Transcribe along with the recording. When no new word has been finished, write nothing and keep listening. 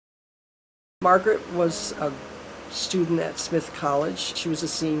Margaret was a student at Smith College. She was a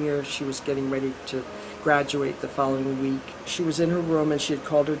senior. She was getting ready to graduate the following week. She was in her room and she had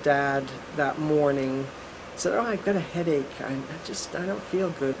called her dad that morning. Said, "Oh, I've got a headache. I don't feel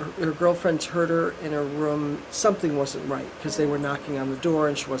good." Her girlfriends heard her in her room. Something wasn't right because they were knocking on the door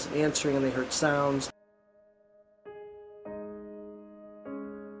and she wasn't answering and they heard sounds.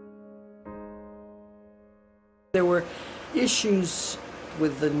 There were issues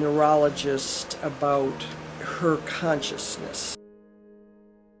with the neurologist about her consciousness.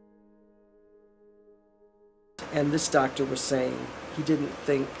 And this doctor was saying he didn't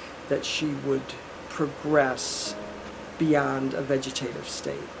think that she would progress beyond a vegetative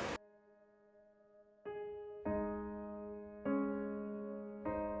state.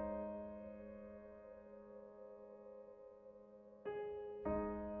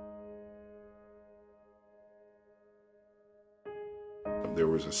 There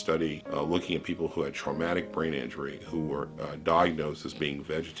was a study looking at people who had traumatic brain injury who were diagnosed as being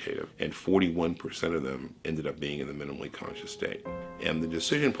vegetative, and 41% of them ended up being in the minimally conscious state. And the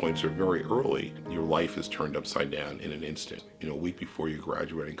decision points are very early. Your life is turned upside down in an instant. A week before you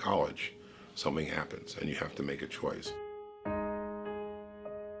graduate in college, something happens and you have to make a choice.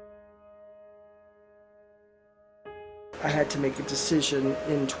 I had to make a decision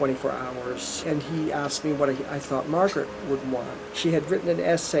in 24 hours, and he asked me what I thought Margaret would want. She had written an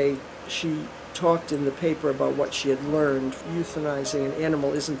essay. She talked in the paper about what she had learned. Euthanizing an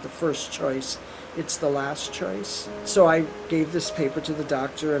animal isn't the first choice, it's the last choice. So I gave this paper to the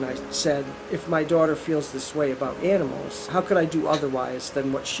doctor and I said, if my daughter feels this way about animals, how could I do otherwise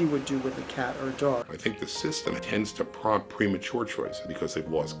than what she would do with a cat or a dog? I think the system tends to prompt premature choices because they've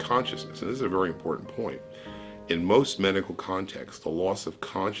lost consciousness, and this is a very important point. In most medical contexts, the loss of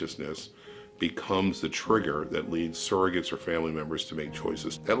consciousness becomes the trigger that leads surrogates or family members to make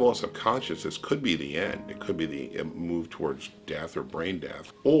choices. That loss of consciousness could be the end. It could be the move towards death or brain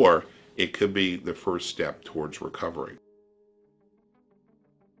death, or it could be the first step towards recovery.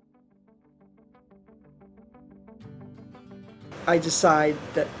 I decide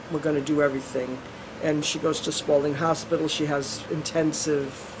that we're going to do everything, and she goes to Spaulding Hospital. She has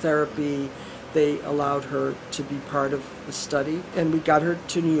intensive therapy. They allowed her to be part of the study, and we got her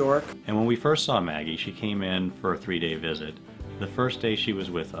to New York. And when we first saw Maggie, she came in for a 3-day visit. The first day she was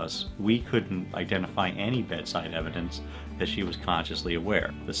with us, we couldn't identify any bedside evidence that she was consciously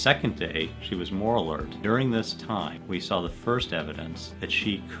aware. The second day, she was more alert. During this time, we saw the first evidence that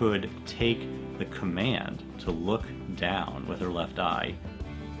she could take the command to look down with her left eye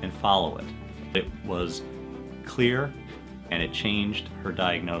and follow it. It was clear, and it changed her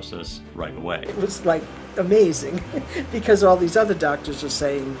diagnosis right away. It was like amazing because all these other doctors are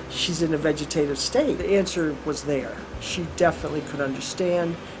saying she's in a vegetative state. The answer was there. She definitely could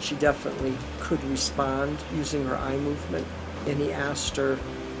understand. She definitely could respond using her eye movement. And he asked her,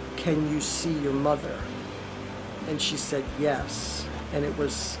 "Can you see your mother?" And she said yes. And it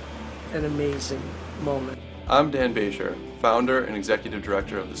was an amazing moment. I'm Dan Baescher, founder and executive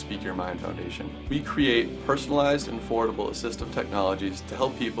director of the SpeakYourMind Foundation. We create personalized and affordable assistive technologies to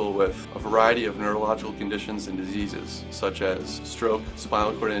help people with a variety of neurological conditions and diseases, such as stroke,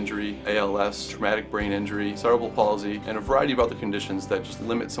 spinal cord injury, ALS, traumatic brain injury, cerebral palsy, and a variety of other conditions that just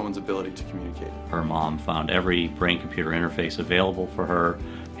limit someone's ability to communicate. Her mom found every brain-computer interface available for her,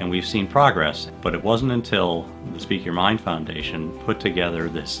 and we've seen progress. But it wasn't until the SpeakYourMind Foundation put together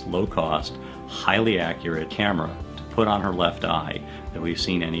this low-cost, highly accurate camera to put on her left eye that we've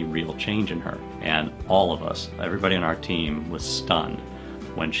seen any real change in her. And all of us, everybody on our team, was stunned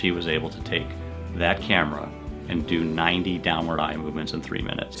when she was able to take that camera and do 90 downward eye movements in 3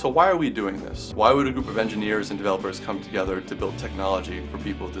 minutes. So why are we doing this? Why would a group of engineers and developers come together to build technology for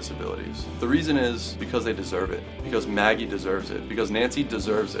people with disabilities? The reason is because they deserve it, because Maggie deserves it, because Nancy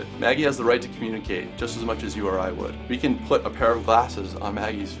deserves it. Maggie has the right to communicate just as much as you or I would. We can put a pair of glasses on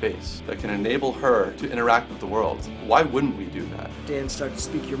Maggie's face that can enable her to interact with the world. Why wouldn't we do that? Dan started to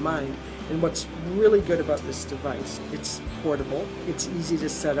Speak Your Mind. And what's really good about this device, it's portable, it's easy to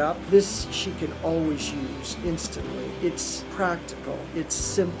set up. This she can always use instantly. It's practical, it's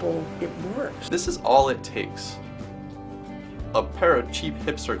simple, it works. This is all it takes. A pair of cheap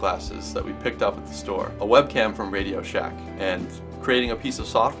hipster glasses that we picked up at the store, a webcam from Radio Shack, and creating a piece of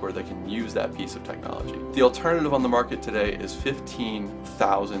software that can use that piece of technology. The alternative on the market today is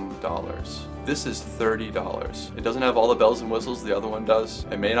 $15,000. This is $30. It doesn't have all the bells and whistles the other one does.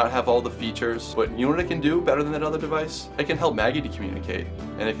 It may not have all the features, but you know what it can do better than that other device? It can help Maggie to communicate,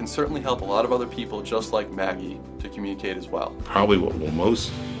 and it can certainly help a lot of other people just like Maggie to communicate as well. Probably what will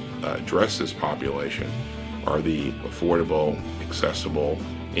most address this population are the affordable, accessible,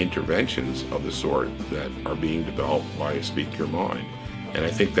 interventions of the sort that are being developed by Speak Your Mind. And I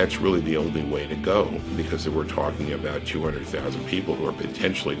think that's really the only way to go, because we're talking about 200,000 people who are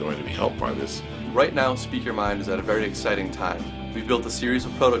potentially going to be helped by this. Right now, Speak Your Mind is at a very exciting time. We've built a series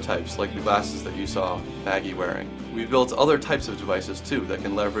of prototypes like the glasses that you saw Maggie wearing. We've built other types of devices too that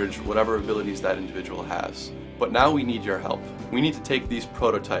can leverage whatever abilities that individual has. But now we need your help. We need to take these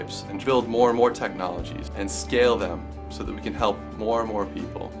prototypes and build more and more technologies and scale them so that we can help more and more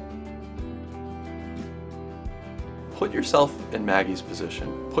people. Put yourself in Maggie's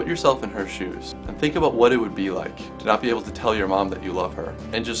position. Put yourself in her shoes and think about what it would be like to not be able to tell your mom that you love her,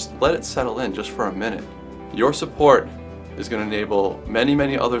 and just let it settle in just for a minute. Your support is going to enable many,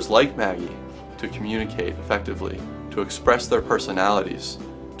 many others like Maggie to communicate effectively, to express their personalities,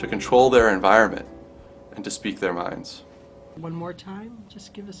 to control their environment, and to speak their minds. One more time,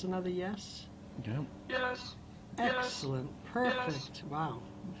 just give us another yes. Yeah. Yes. Excellent. Perfect. Wow.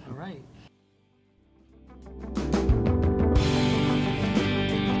 All right.